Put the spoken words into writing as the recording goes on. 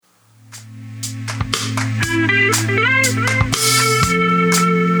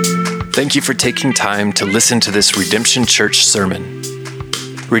Thank you for taking time to listen to this Redemption Church sermon.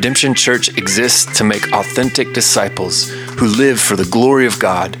 Redemption Church exists to make authentic disciples who live for the glory of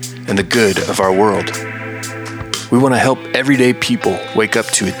God and the good of our world. We want to help everyday people wake up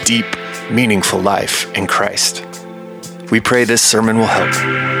to a deep, meaningful life in Christ. We pray this sermon will help.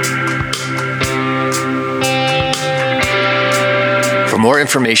 For more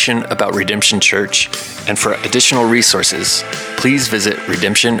information about Redemption Church and for additional resources, please visit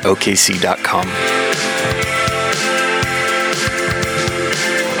redemptionokc.com.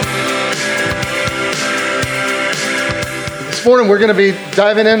 This morning we're going to be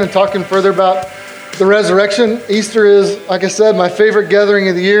diving in and talking further about the resurrection. Easter is, like I said, my favorite gathering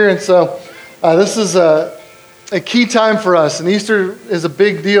of the year, and so this is a key time for us. And Easter is a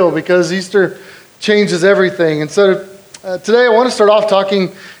big deal because Easter changes everything. And so today I want to start off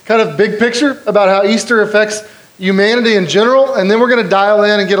talking kind of big picture about how Easter affects humanity in general, and then we're going to dial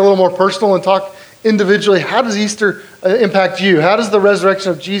in and get a little more personal and talk individually. How does Easter impact you? How does the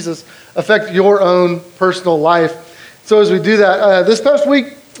resurrection of Jesus affect your own personal life? So as we do that, this past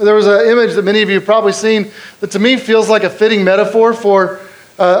week there was an image that many of you have probably seen that to me feels like a fitting metaphor for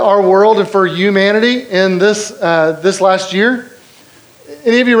our world and for humanity in this last year.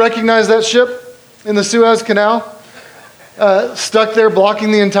 Any of you recognize that ship in the Suez Canal? Stuck there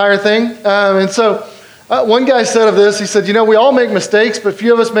blocking the entire thing. And so one guy said of this, he said, we all make mistakes, but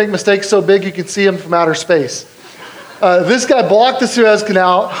few of us make mistakes so big you can see them from outer space. This guy blocked the Suez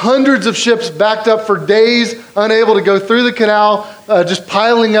Canal, hundreds of ships backed up for days, unable to go through the canal, just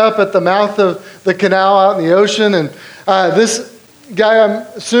piling up at the mouth of the canal out in the ocean. And this guy, I'm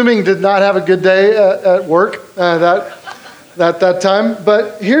assuming, did not have a good day at work that time.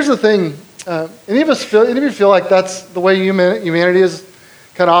 But here's the thing. Any of you feel like that's the way humanity is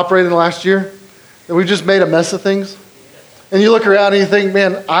kind of operating the last year? That we've just made a mess of things? And you look around and you think,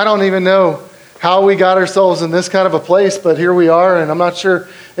 man, I don't even know how we got ourselves in this kind of a place, but here we are, and I'm not sure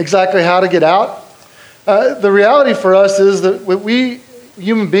exactly how to get out. The reality for us is that we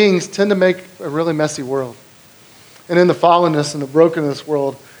human beings tend to make a really messy world. And in the fallenness and the brokenness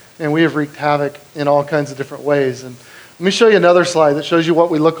world, and we have wreaked havoc in all kinds of different ways. And let me show you another slide that shows you what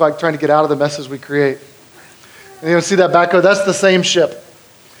we look like trying to get out of the messes we create. And you see that backhoe? That's the same ship.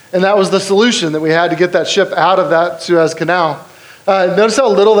 And that was the solution that we had to get that ship out of that Suez Canal. Notice how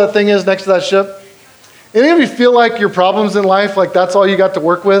little that thing is next to that ship? Any of you feel like your problems in life, like that's all you got to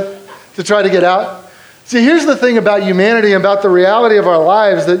work with to try to get out? See, here's the thing about humanity, about the reality of our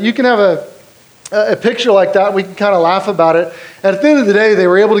lives, that you can have a picture like that, we can kind of laugh about it. And at the end of the day, they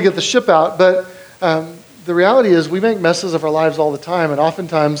were able to get the ship out, but the reality is we make messes of our lives all the time, and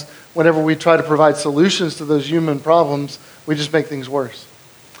oftentimes whenever we try to provide solutions to those human problems, we just make things worse.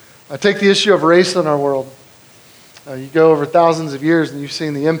 Take the issue of race in our world. You go over thousands of years and you've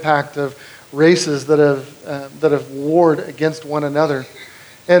seen the impact of races that have warred against one another.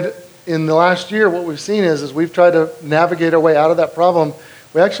 And in the last year, what we've seen is we've tried to navigate our way out of that problem.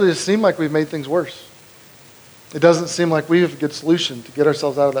 We actually just seem like we've made things worse. It doesn't seem like we have a good solution to get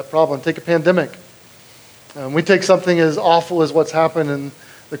ourselves out of that problem. Take a pandemic. We take something as awful as what's happened in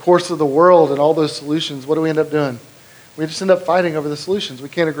the course of the world and all those solutions. What do we end up doing? We just end up fighting over the solutions. We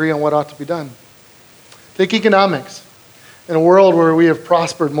can't agree on what ought to be done. Take economics. In a world where we have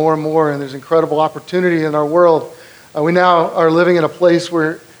prospered more and more and there's incredible opportunity in our world, we now are living in a place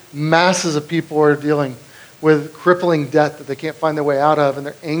where masses of people are dealing with crippling debt that they can't find their way out of, and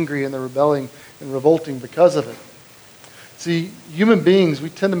they're angry and they're rebelling and revolting because of it. See, human beings, we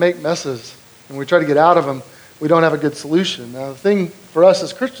tend to make messes, and we try to get out of them. We don't have a good solution. Now, the thing for us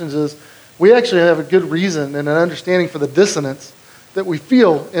as Christians is we actually have a good reason and an understanding for the dissonance that we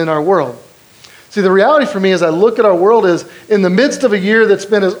feel in our world. See, the reality for me as I look at our world is in the midst of a year that's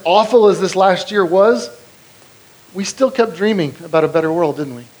been as awful as this last year was, we still kept dreaming about a better world,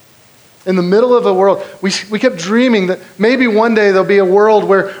 didn't we? In the middle of a world, we kept dreaming that maybe one day there'll be a world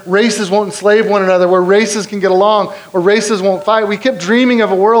where races won't enslave one another, where races can get along, where races won't fight. We kept dreaming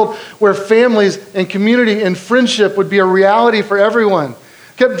of a world where families and community and friendship would be a reality for everyone.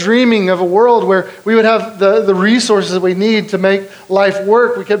 Kept dreaming of a world where we would have the resources that we need to make life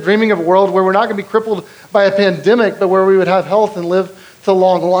work. We kept dreaming of a world where we're not going to be crippled by a pandemic, but where we would have health and live to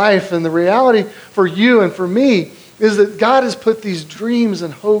long life. And the reality for you and for me is that God has put these dreams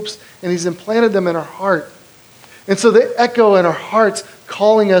and hopes and He's implanted them in our heart. And so they echo in our hearts,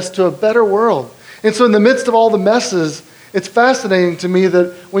 calling us to a better world. And so in the midst of all the messes, it's fascinating to me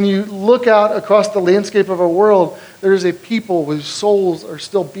that when you look out across the landscape of our world, there is a people whose souls are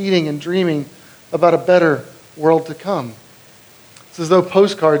still beating and dreaming about a better world to come. It's as though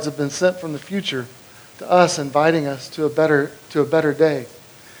postcards have been sent from the future to us, inviting us to a better day.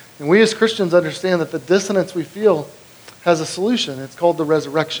 And we as Christians understand that the dissonance we feel has a solution. It's called the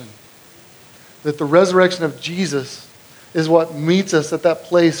resurrection. That the resurrection of Jesus is what meets us at that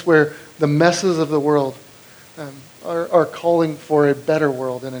place where the messes of the world are calling for a better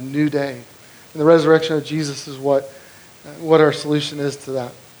world and a new day. And the resurrection of Jesus is what our solution is to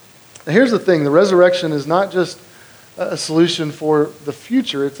that. Now here's the thing. The resurrection is not just a solution for the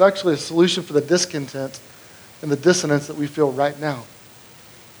future. It's actually a solution for the discontent and the dissonance that we feel right now.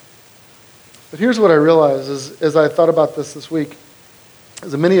 But here's what I realized as I thought about this week,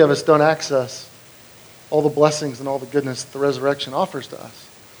 is that many of us don't access all the blessings and all the goodness that the resurrection offers to us.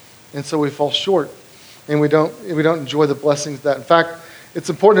 And so we fall short, and we don't enjoy the blessings of that. In fact, it's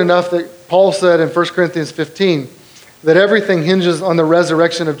important enough that Paul said in 1 Corinthians 15 that everything hinges on the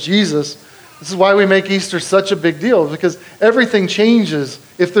resurrection of Jesus. This is why we make Easter such a big deal, because everything changes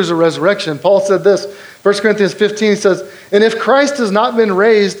if there's a resurrection. Paul said this, 1 Corinthians 15, he says, "And if Christ has not been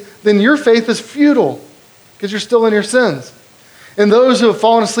raised, then your faith is futile, because you're still in your sins. And those who have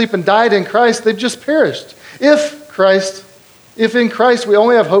fallen asleep and died in Christ, they've just perished. If in Christ we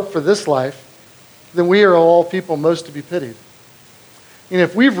only have hope for this life, then we are all people most to be pitied." And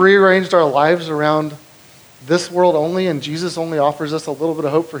if we've rearranged our lives around this world only, and Jesus only offers us a little bit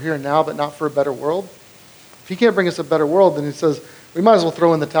of hope for here and now, but not for a better world, if he can't bring us a better world, then he says, we might as well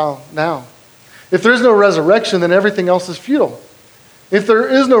throw in the towel now. If there's no resurrection, then everything else is futile. If there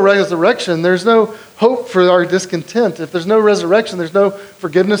is no resurrection, there's no hope for our discontent. If there's no resurrection, there's no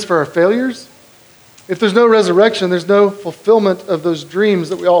forgiveness for our failures. If there's no resurrection, there's no fulfillment of those dreams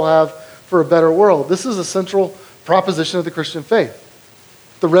that we all have for a better world. This is a central proposition of the Christian faith.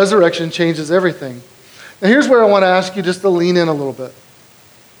 The resurrection changes everything. Now here's where I want to ask you just to lean in a little bit.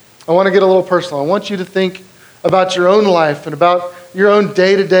 I want to get a little personal. I want you to think about your own life and about your own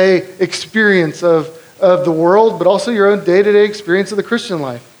day-to-day experience of the world, but also your own day-to-day experience of the Christian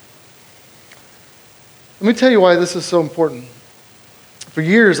life. Let me tell you why this is so important. For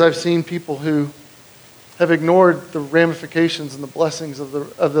years, I've seen people who have ignored the ramifications and the blessings of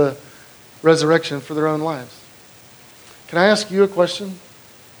the resurrection for their own lives. Can I ask you a question?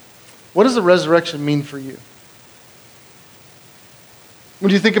 What does the resurrection mean for you?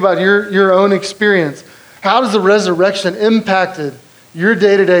 When you think about your own experience, how does the resurrection impacted your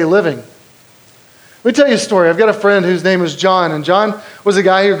day-to-day living? Let me tell you a story. I've got a friend whose name is John, and John was a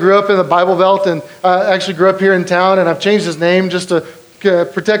guy who grew up in the Bible Belt and actually grew up here in town, and I've changed his name just to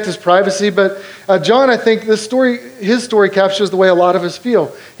protect his privacy. But John, I think his story captures the way a lot of us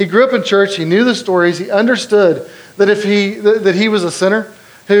feel. He grew up in church. He knew the stories. He understood that he was a sinner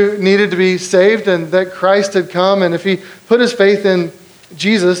who needed to be saved and that Christ had come, and if he put his faith in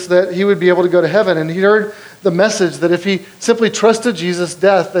Jesus, that he would be able to go to heaven. And he heard the message that if he simply trusted Jesus'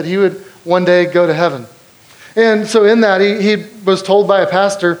 death, that he would one day go to heaven. And so in that, he was told by a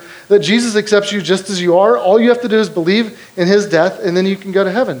pastor that Jesus accepts you just as you are. All you have to do is believe in his death, and then you can go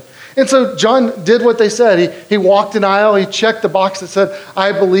to heaven. And so John did what they said. He walked an aisle. He checked the box that said,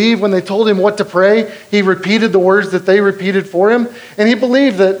 I believe. When they told him what to pray, he repeated the words that they repeated for him. And he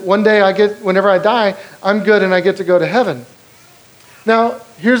believed that one day whenever I die, I'm good and I get to go to heaven. Now,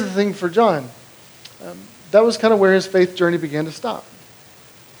 here's the thing for John. That was kind of where his faith journey began to stop.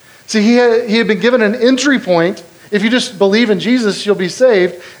 See, he had been given an entry point. If you just believe in Jesus, you'll be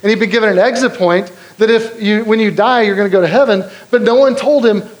saved. And he'd been given an exit point that when you die, you're going to go to heaven. But no one told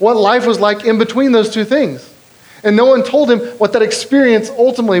him what life was like in between those two things. And no one told him what that experience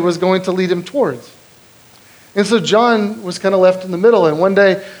ultimately was going to lead him towards. And so John was kind of left in the middle. And one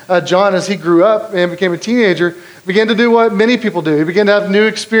day, John, as he grew up and became a teenager, began to do what many people do. He began to have new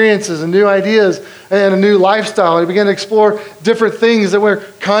experiences and new ideas and a new lifestyle. He began to explore different things that were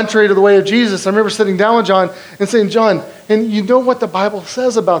contrary to the way of Jesus. I remember sitting down with John and saying, John, and you know what the Bible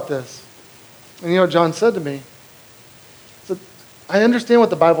says about this? And you know what John said to me? He said, I understand what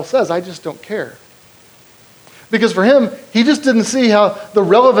the Bible says, I just don't care. Because for him, he just didn't see how the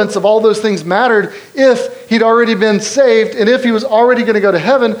relevance of all those things mattered if he'd already been saved, and if he was already going to go to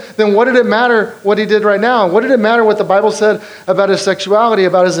heaven, then what did it matter what he did right now? What did it matter what the Bible said about his sexuality,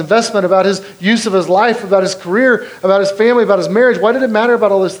 about his investment, about his use of his life, about his career, about his family, about his marriage? Why did it matter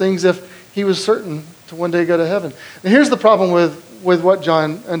about all those things if he was certain to one day go to heaven? And here's the problem with what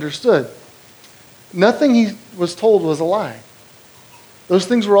John understood. Nothing he was told was a lie. Those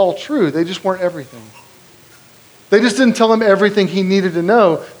things were all true. They just weren't everything. They just didn't tell him everything he needed to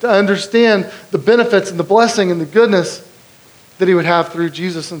know to understand the benefits and the blessing and the goodness that he would have through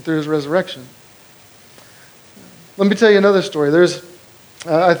Jesus and through his resurrection. Let me tell you another story.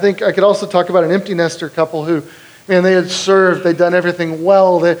 I think I could also talk about an empty nester couple who Man, they had served. They'd done everything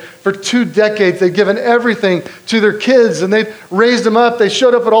well. For 2 decades, they'd given everything to their kids, and they'd raised them up. They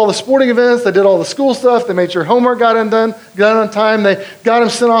showed up at all the sporting events. They did all the school stuff. They made sure homework got on time. They got them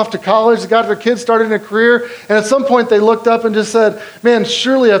sent off to college. They got their kids started in a career. And at some point, they looked up and just said, man,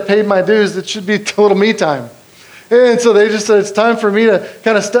 surely I've paid my dues. It should be a little me time. And so they just said, it's time for me to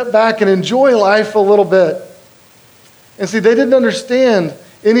kind of step back and enjoy life a little bit. And see, they didn't understand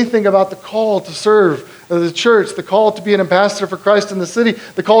anything about the call to serve the church, the call to be an ambassador for Christ in the city,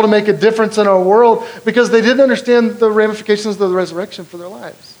 the call to make a difference in our world, because they didn't understand the ramifications of the resurrection for their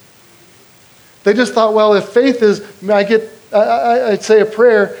lives. They just thought, well, if faith is, I'd say a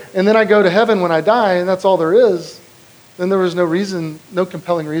prayer, and then I go to heaven when I die, and that's all there is, then there was no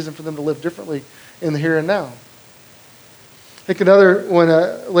compelling reason for them to live differently in the here and now. I think another one,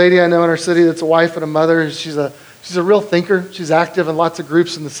 a lady I know in our city that's a wife and a mother, she's a real thinker. She's active in lots of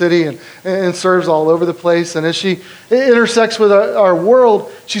groups in the city and serves all over the place. And as she intersects with our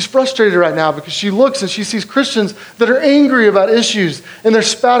world, she's frustrated right now because she looks and she sees Christians that are angry about issues and they're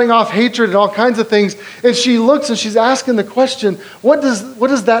spouting off hatred and all kinds of things. And she looks and she's asking the question, what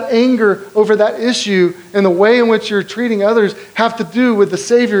does that anger over that issue and the way in which you're treating others have to do with the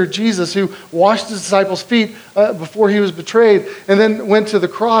Savior, Jesus, who washed his disciples' feet before he was betrayed and then went to the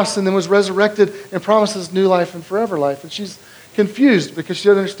cross and then was resurrected and promises new life and forever life. And she's confused because she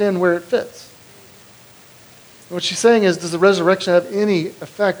doesn't understand where it fits. And what she's saying is, does the resurrection have any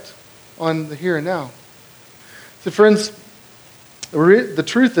effect on the here and now? So friends, the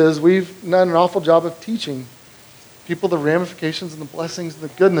truth is we've done an awful job of teaching people the ramifications and the blessings and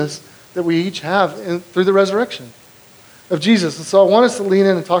the goodness that we each have through the resurrection of Jesus. And so I want us to lean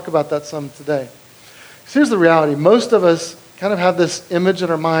in and talk about that some today. So here's the reality. Most of us kind of have this image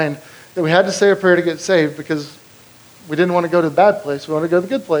in our mind that we had to say a prayer to get saved because we didn't want to go to the bad place. We wanted to go to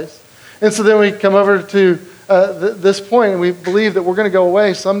the good place. And so then we come over to this point and we believe that we're going to go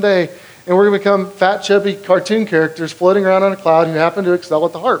away someday and we're going to become fat, chubby cartoon characters floating around on a cloud who happen to excel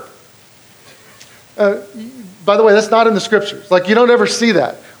at the harp. By the way, that's not in the scriptures. Like, you don't ever see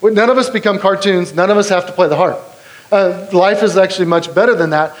that. None of us become cartoons. None of us have to play the harp. Life is actually much better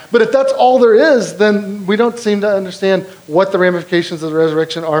than that. But if that's all there is, then we don't seem to understand what the ramifications of the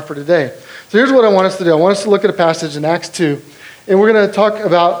resurrection are for today. So here's what I want us to do. I want us to look at a passage in Acts 2, and we're going to talk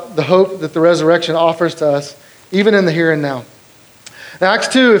about the hope that the resurrection offers to us, even in the here and now. In Acts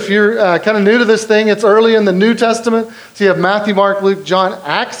 2, if you're kind of new to this thing, it's early in the New Testament. So you have Matthew, Mark, Luke, John,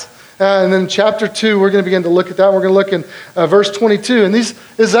 Acts. And then chapter 2, we're going to begin to look at that. We're going to look in verse 22. And this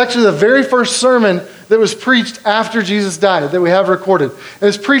is actually the very first sermon that was preached after Jesus died that we have recorded. And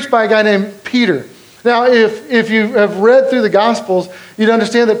it's preached by a guy named Peter. Now, if you have read through the Gospels, you'd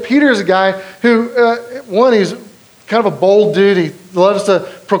understand that Peter is a guy who, he's kind of a bold dude. He loves to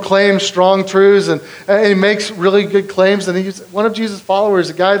proclaim strong truths, and he makes really good claims. And he's one of Jesus'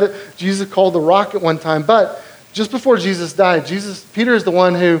 followers, a guy that Jesus called the Rock at one time. But just before Jesus died, Peter is the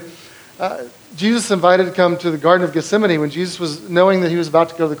one who Jesus invited to come to the Garden of Gethsemane when Jesus was knowing that he was about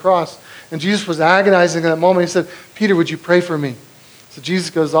to go to the cross. And Jesus was agonizing in that moment. He said, Peter, would you pray for me? So Jesus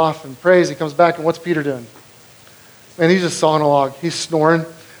goes off and prays. He comes back, and what's Peter doing? And he's just sawing a log. He's snoring.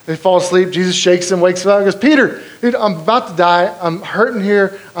 They fall asleep. Jesus shakes him, wakes him up, and goes, Peter, dude, I'm about to die. I'm hurting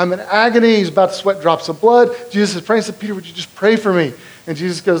here. I'm in agony. He's about to sweat drops of blood. Jesus is praying. He said, Peter, would you just pray for me? And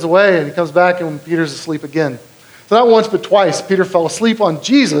Jesus goes away, and he comes back, and Peter's asleep again. So not once, but twice, Peter fell asleep on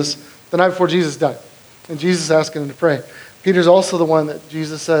Jesus the night before Jesus died. And Jesus asking him to pray. Peter's also the one that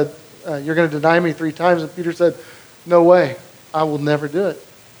Jesus said, you're going to deny me 3 times. And Peter said, no way. I will never do it.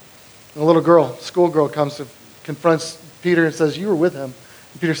 And a little girl, schoolgirl, comes to confronts Peter and says, you were with him.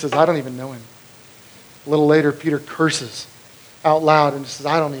 And Peter says, I don't even know him. A little later, Peter curses out loud and says,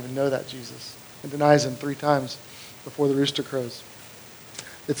 I don't even know that Jesus. And denies him 3 times before the rooster crows.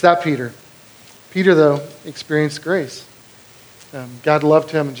 It's that Peter. Peter, though, experienced grace. God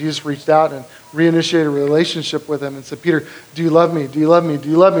loved him, and Jesus reached out and reinitiated a relationship with him and said, Peter, do you love me? Do you love me? Do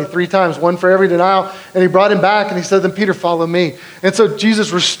you love me? 3 times, one for every denial. And he brought him back, and he said, then Peter, follow me. And so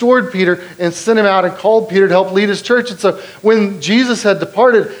Jesus restored Peter and sent him out and called Peter to help lead his church. And so when Jesus had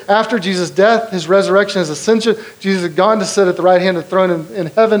departed, after Jesus' death, his resurrection, his ascension, Jesus had gone to sit at the right hand of the throne in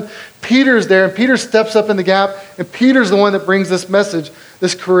heaven. Peter's there, and Peter steps up in the gap, and Peter's the one that brings this message,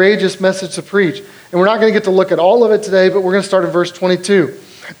 this courageous message to preach. And we're not going to get to look at all of it today, but we're going to start in verse 22.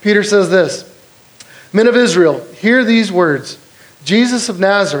 Peter says this, Men of Israel, hear these words. Jesus of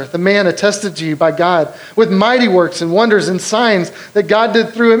Nazareth, a man attested to you by God with mighty works and wonders and signs that God did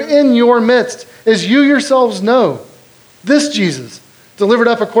through him in your midst, as you yourselves know. This Jesus, delivered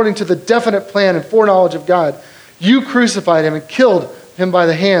up according to the definite plan and foreknowledge of God, you crucified him and killed him by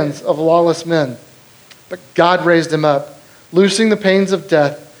the hands of lawless men. but God raised him up, loosing the pains of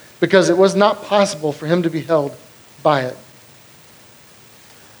death, because it was not possible for him to be held by it.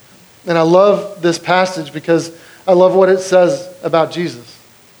 And I love this passage because I love what it says about Jesus.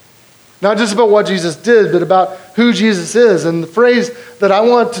 Not just about what Jesus did, but about who Jesus is. And the phrase that I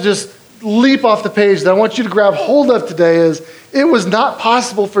want to just leap off the page, that I want you to grab hold of today is, it was not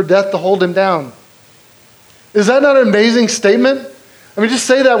possible for death to hold him down. Is that not an amazing statement? I mean, just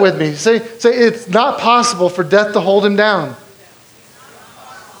say that with me. Say, it's not possible for death to hold him down.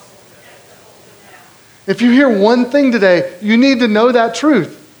 If you hear one thing today, you need to know that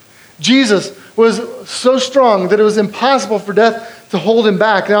truth. Jesus was so strong that it was impossible for death to hold him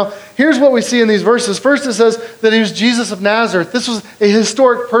back. Now, here's what we see in these verses. First, it says that he was Jesus of Nazareth. This was a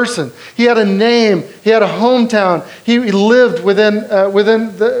historic person. He had a name. He had a hometown. He lived within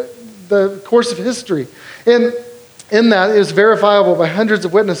the course of history. And in that, it was verifiable by hundreds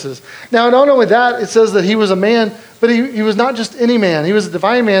of witnesses. Now, not only that, it says that he was a man, but he was not just any man. He was a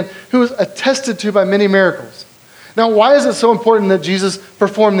divine man who was attested to by many miracles. Now, why is it so important that Jesus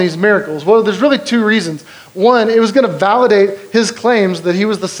performed these miracles? Well, there's really two reasons. One, it was going to validate his claims that he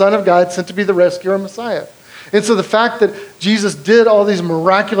was the Son of God sent to be the rescuer and Messiah. And so the fact that Jesus did all these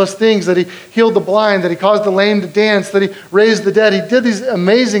miraculous things, that he healed the blind, that he caused the lame to dance, that he raised the dead, he did these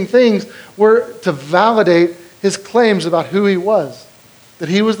amazing things, were to validate his claims about who he was, that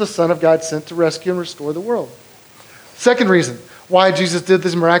he was the Son of God sent to rescue and restore the world. Second reason why Jesus did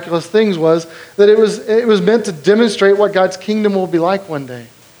these miraculous things was that it was meant to demonstrate what God's kingdom will be like one day.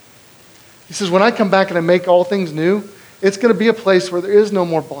 He says, when I come back and I make all things new, it's going to be a place where there is no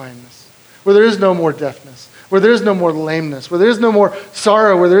more blindness, where there is no more deafness, where there is no more lameness, where there is no more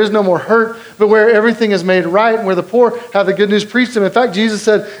sorrow, where there is no more hurt, but where everything is made right and where the poor have the good news preached to them. In fact, Jesus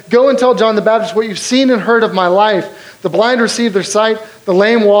said, go and tell John the Baptist what you've seen and heard of my life. The blind receive their sight, the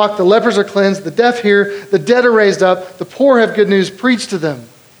lame walk, the lepers are cleansed, the deaf hear, the dead are raised up, the poor have good news preached to them.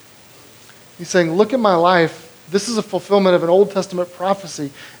 He's saying, look at my life. This is a fulfillment of an Old Testament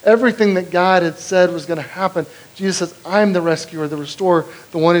prophecy. Everything that God had said was going to happen. Jesus says, I'm the rescuer, the restorer,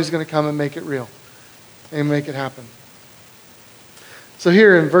 the one who's going to come and make it real and make it happen. So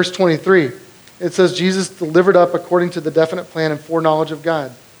here in verse 23, it says, Jesus delivered up according to the definite plan and foreknowledge of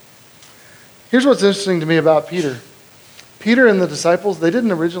God. Here's what's interesting to me about Peter. Peter and the disciples, they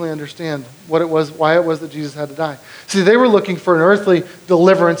didn't originally understand what it was, why it was that Jesus had to die. See, they were looking for an earthly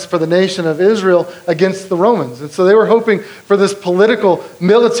deliverance for the nation of Israel against the Romans. And so they were hoping for this political,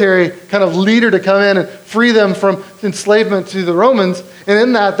 military kind of leader to come in and free them from enslavement to the Romans. And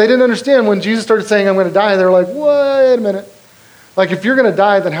in that, they didn't understand when Jesus started saying, I'm going to die. They were like, wait a minute. Like, if you're going to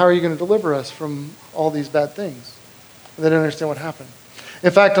die, then how are you going to deliver us from all these bad things? And they didn't understand what happened.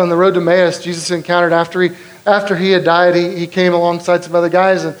 In fact, on the road to Emmaus, Jesus encountered after he had died, he came alongside some other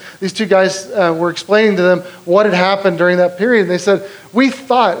guys, and these two guys were explaining to them what had happened during that period. And they said, we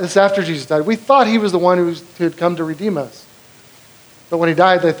thought, this is after Jesus died, we thought he was the one who had come to redeem us. But when he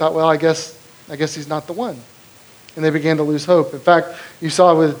died, they thought, well, I guess he's not the one. And they began to lose hope. In fact, you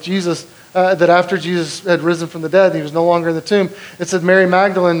saw with Jesus that after Jesus had risen from the dead, he was no longer in the tomb. It said Mary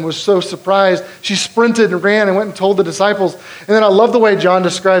Magdalene was so surprised, she sprinted and ran and went and told the disciples. And then I love the way John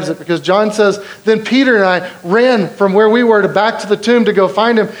describes it, because John says, then Peter and I ran from where we were to back to the tomb to go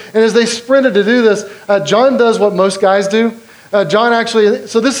find him. And as they sprinted to do this, John does what most guys do.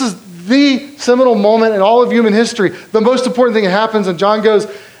 So this is the seminal moment in all of human history. The most important thing that happens, and John goes,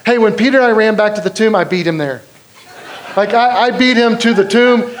 hey, when Peter and I ran back to the tomb, I beat him there. Like, I beat him to the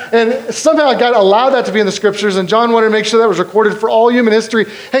tomb, and somehow God allowed that to be in the scriptures, and John wanted to make sure that was recorded for all human history.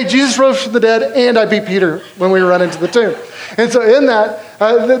 Hey, Jesus rose from the dead, and I beat Peter when we run into the tomb. And so in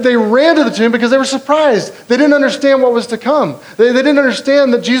that, they ran to the tomb because they were surprised. They didn't understand what was to come. They didn't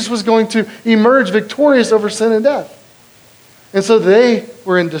understand that Jesus was going to emerge victorious over sin and death. And so they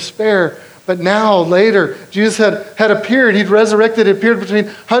were in despair. But now, later, Jesus had appeared. He'd resurrected. He appeared between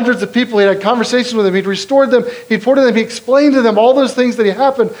hundreds of people. He had conversations with them. He'd restored them. He'd poured to them. He explained to them all those things that had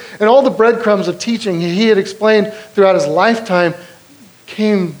happened. And all the breadcrumbs of teaching he had explained throughout his lifetime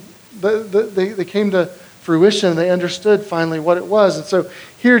they came to fruition. They understood finally what it was. And so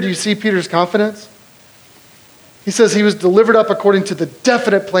here, do you see Peter's confidence? He says he was delivered up according to the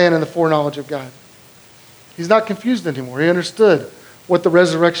definite plan and the foreknowledge of God. He's not confused anymore. He understood what the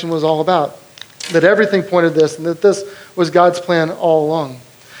resurrection was all about, that everything pointed this, and that this was God's plan all along.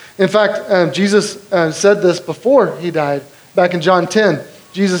 In fact, Jesus said this before he died. Back in John 10,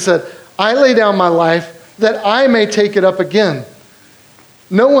 Jesus said, I lay down my life that I may take it up again.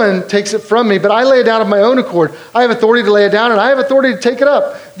 No one takes it from me, but I lay it down of my own accord. I have authority to lay it down, and I have authority to take it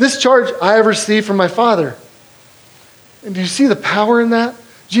up. This charge I have received from my Father. And do you see the power in that?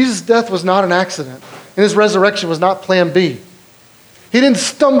 Jesus' death was not an accident. and his resurrection was not plan B. He didn't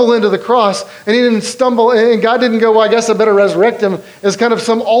stumble into the cross, and he didn't stumble, and God didn't go, well, I guess I better resurrect him as kind of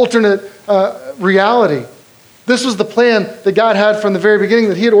some alternate reality. This was the plan that God had from the very beginning,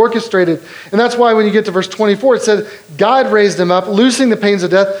 that he had orchestrated. And that's why when you get to verse 24, it said, God raised him up, loosing the pains of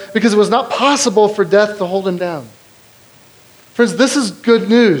death, because it was not possible for death to hold him down. Friends, this is good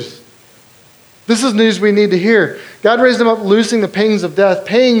news. This is news we need to hear. God raised him up, loosing the pains of death.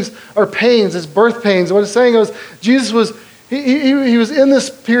 Pains are pains. It's birth pains. And what it's saying was, Jesus was, he was in this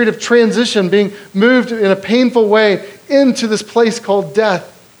period of transition, being moved in a painful way into this place called death.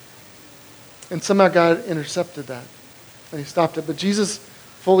 And somehow God intercepted that, and he stopped it. But Jesus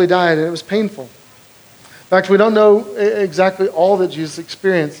fully died, and it was painful. In fact, we don't know exactly all that Jesus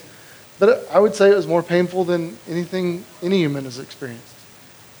experienced, but I would say it was more painful than anything any human has experienced.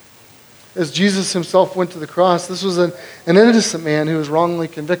 As Jesus himself went to the cross, this was an innocent man who was wrongly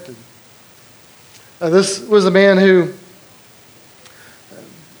convicted. This was a man who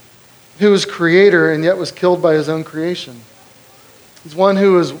was creator and yet was killed by his own creation. He's one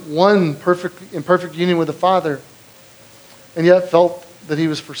who was in perfect union with the Father, and yet felt that he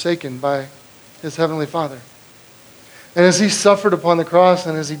was forsaken by his heavenly Father. And as he suffered upon the cross,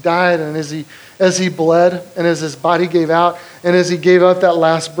 and as he died, and as he bled, and as his body gave out, and as he gave up that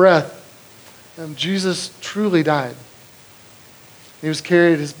last breath, Jesus truly died. He was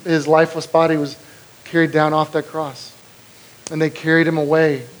carried, his lifeless body was carried down off that cross. And they carried him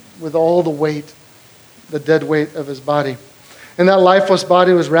away with all the weight, the dead weight of his body. And that lifeless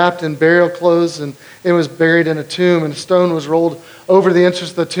body was wrapped in burial clothes, and it was buried in a tomb, and a stone was rolled over the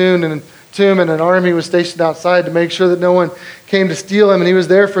entrance of the tomb, and an army was stationed outside to make sure that no one came to steal him. And he was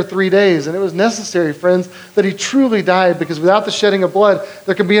there for 3 days. And it was necessary, friends, that he truly died, because without the shedding of blood,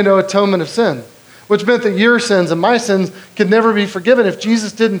 there could be no atonement of sin, which meant that your sins and my sins could never be forgiven if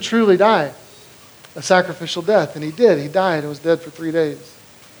Jesus didn't truly die a sacrificial death. And he did. He died and was dead for 3 days.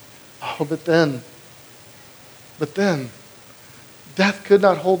 Oh, but then, death could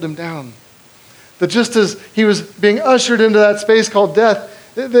not hold him down. That just as he was being ushered into that space called death,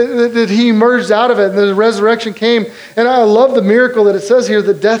 that he emerged out of it, and the resurrection came. And I love the miracle that it says here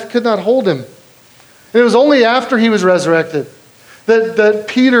that death could not hold him. And it was only after he was resurrected that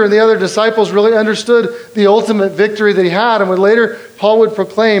Peter and the other disciples really understood the ultimate victory that he had. And when later Paul would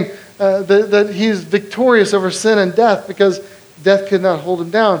proclaim that he is victorious over sin and death, because death could not hold him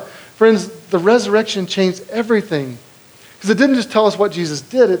down. Friends, the resurrection changed everything. Because it didn't just tell us what Jesus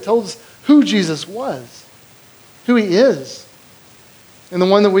did, it told us who Jesus was, who he is, and the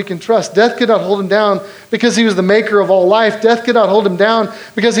one that we can trust. Death could not hold him down because he was the maker of all life. Death could not hold him down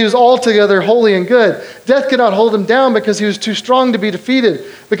because he was altogether holy and good. Death could not hold him down because he was too strong to be defeated,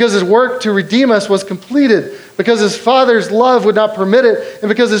 because his work to redeem us was completed, because his Father's love would not permit it, and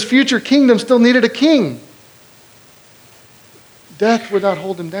because his future kingdom still needed a king. Death would not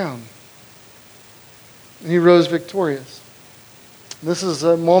hold him down. And he rose victorious. And this is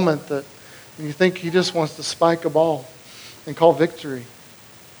a moment that you think he just wants to spike a ball and call victory.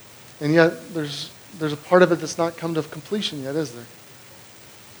 And yet there's a part of it that's not come to completion yet, is there?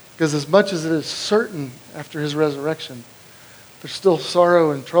 Because as much as it is certain after his resurrection, there's still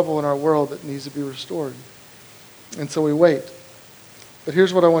sorrow and trouble in our world that needs to be restored. And so we wait. But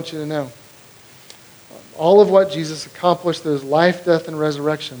here's what I want you to know. All of what Jesus accomplished through his life, death, and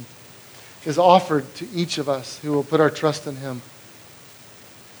resurrection is offered to each of us who will put our trust in him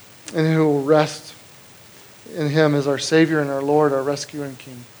and who will rest in him as our Savior and our Lord, our rescuer and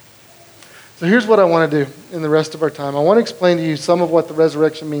King. So here's what I want to do in the rest of our time. I want to explain to you some of what the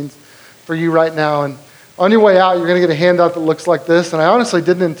resurrection means for you right now. And on your way out, you're going to get a handout that looks like this. And I honestly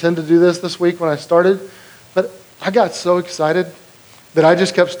didn't intend to do this week when I started, but I got so excited that I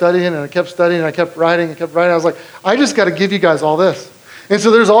just kept studying and I kept studying and I kept writing and kept writing. I was like, I just got to give you guys all this. And so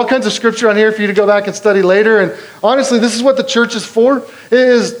there's all kinds of scripture on here for you to go back and study later. And honestly, this is what the church is for. It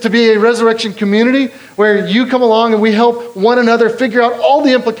is to be a resurrection community where you come along and we help one another figure out all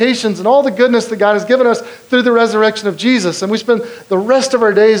the implications and all the goodness that God has given us through the resurrection of Jesus. And we spend the rest of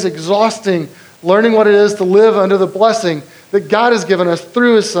our days exhausting, learning what it is to live under the blessing that God has given us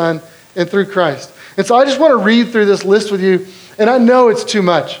through his Son and through Christ. And so I just want to read through this list with you. And I know it's too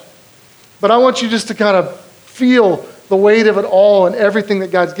much, but I want you just to kind of feel the weight of it all and everything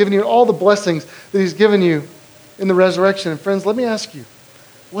that God's given you and all the blessings that he's given you in the resurrection. And friends, let me ask you,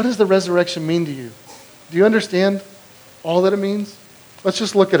 what does the resurrection mean to you? Do you understand all that it means? Let's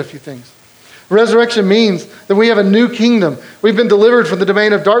just look at a few things. Resurrection means that we have a new kingdom. We've been delivered from the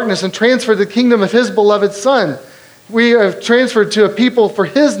domain of darkness and transferred to the kingdom of his beloved Son. We have transferred to a people for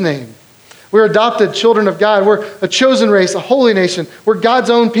his name. We're adopted children of God. We're a chosen race, a holy nation. We're God's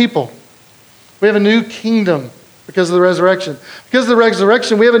own people. We have a new kingdom because of the resurrection. Because of the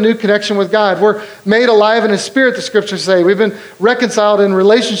resurrection, we have a new connection with God. We're made alive in His Spirit, the Scriptures say. We've been reconciled in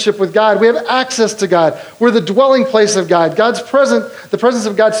relationship with God. We have access to God. We're the dwelling place of God. The presence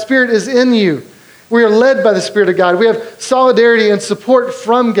of God's Spirit is in you. We are led by the Spirit of God. We have solidarity and support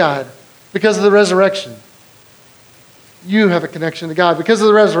from God because of the resurrection. You have a connection to God. Because of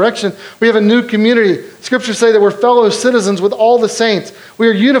the resurrection, we have a new community. Scriptures say that we're fellow citizens with all the saints. We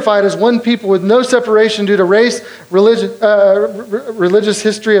are unified as one people with no separation due to race, religious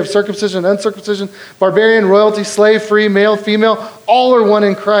history of circumcision and uncircumcision, barbarian, royalty, slave, free, male, female. All are one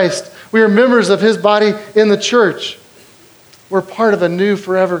in Christ. We are members of His body in the church. We're part of a new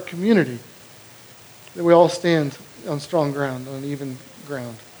forever community. That we all stand on strong ground, on even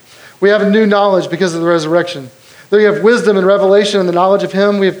ground. We have a new knowledge because of the resurrection. That we have wisdom and revelation and the knowledge of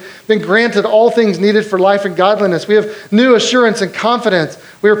Him. We have been granted all things needed for life and godliness. We have new assurance and confidence.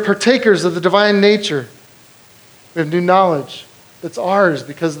 We are partakers of the divine nature. We have new knowledge that's ours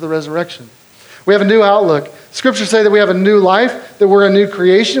because of the resurrection. We have a new outlook. Scriptures say that we have a new life, that we're a new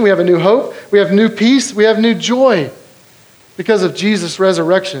creation. We have a new hope. We have new peace. We have new joy because of Jesus'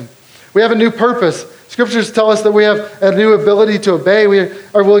 resurrection. We have a new purpose. Scriptures tell us that we have a new ability to obey. We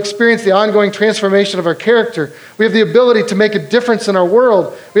will experience the ongoing transformation of our character. We have the ability to make a difference in our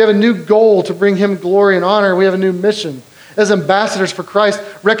world. We have a new goal to bring Him glory and honor. We have a new mission as ambassadors for Christ,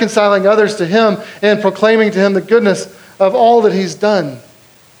 reconciling others to Him and proclaiming to Him the goodness of all that He's done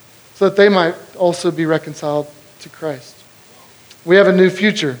so that they might also be reconciled to Christ. We have a new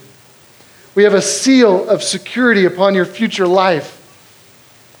future. We have a seal of security upon your future life.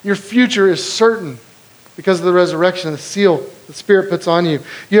 Your future is certain because of the resurrection and the seal the Spirit puts on you.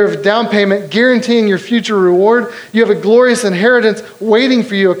 You have a down payment guaranteeing your future reward. You have a glorious inheritance waiting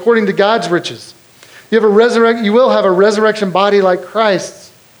for you according to God's riches. You will have a resurrection body like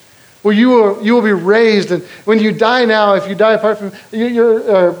Christ's. Well, you will be raised, and when you die now, if you die apart from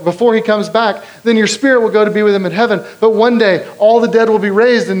before He comes back, then your spirit will go to be with Him in heaven. But one day, all the dead will be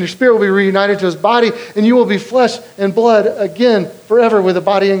raised, and your spirit will be reunited to His body, and you will be flesh and blood again forever with a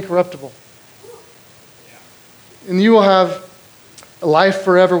body incorruptible. And you will have a life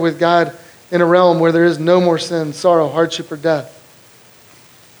forever with God in a realm where there is no more sin, sorrow, hardship, or death.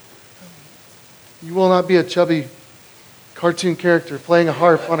 You will not be a chubby cartoon character playing a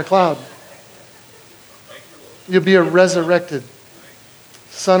harp on a cloud. You'll be a resurrected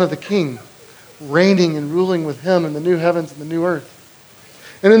son of the King, reigning and ruling with Him in the new heavens and the new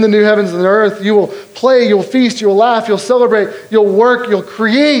earth. And in the new heavens and the earth, you will play, you'll feast, you'll laugh, you'll celebrate, you'll work, you'll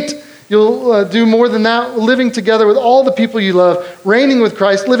create. You'll do more than that, living together with all the people you love, reigning with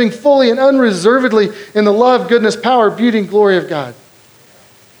Christ, living fully and unreservedly in the love, goodness, power, beauty, and glory of God.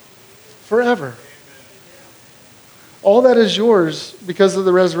 Forever. All that is yours because of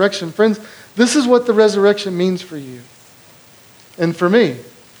the resurrection. Friends, this is what the resurrection means for you and for me.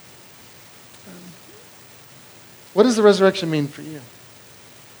 What does the resurrection mean for you?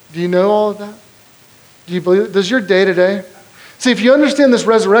 Do you know all of that? Do you believe? Does your day-to-day? See, if you understand this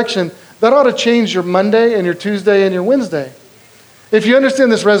resurrection, that ought to change your Monday and your Tuesday and your Wednesday. If you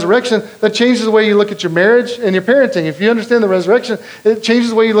understand this resurrection, that changes the way you look at your marriage and your parenting. If you understand the resurrection, it changes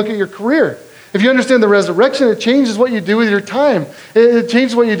the way you look at your career. If you understand the resurrection, it changes what you do with your time. It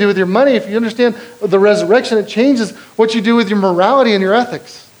changes what you do with your money. If you understand the resurrection, it changes what you do with your morality and your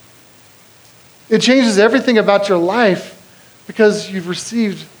ethics. It changes everything about your life because you've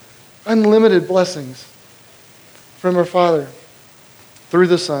received unlimited blessings from our Father through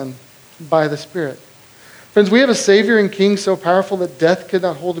the Son by the Spirit. Friends, we have a Savior and King so powerful that death could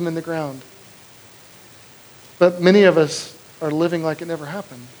not hold Him in the ground. But many of us are living like it never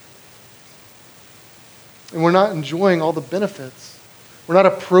happened. And we're not enjoying all the benefits. We're not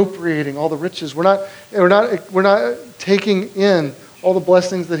appropriating all the riches. We're not taking in all the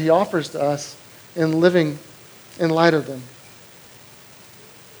blessings that He offers to us and living in light of them.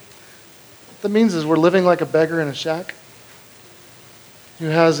 What that means is we're living like a beggar in a shack who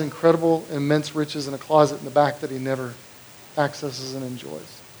has incredible, immense riches in a closet in the back that he never accesses and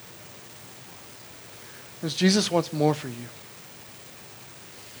enjoys. Because Jesus wants more for you.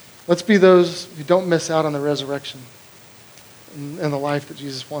 Let's be those who don't miss out on the resurrection and the life that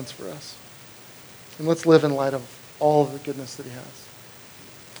Jesus wants for us. And let's live in light of all of the goodness that He has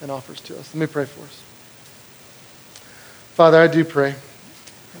and offers to us. Let me pray for us. Father, I do pray.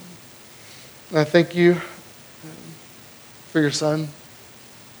 And I thank You for Your Son.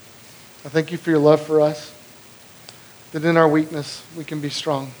 I thank You for Your love for us, that in our weakness we can be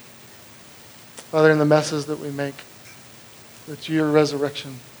strong. Father, in the messes that we make, that Your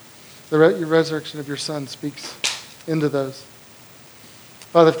resurrection, your resurrection of Your Son speaks into those.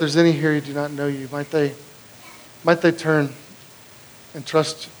 Father, if there's any here who do not know you, might they turn and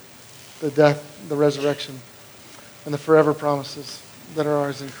trust the death, the resurrection, and the forever promises that are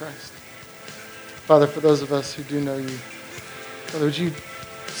ours in Christ. Father, for those of us who do know you, Father, would you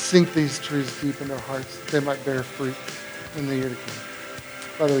sink these truths deep into our hearts that they might bear fruit in the year to come.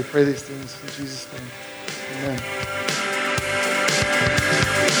 Father, we pray these things in Jesus' name. Amen.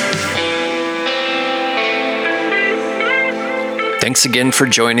 Thanks again for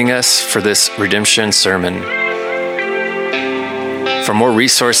joining us for this Redemption sermon. For more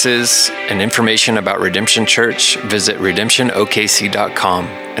resources and information about Redemption Church, visit redemptionokc.com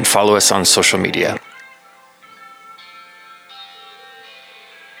and follow us on social media.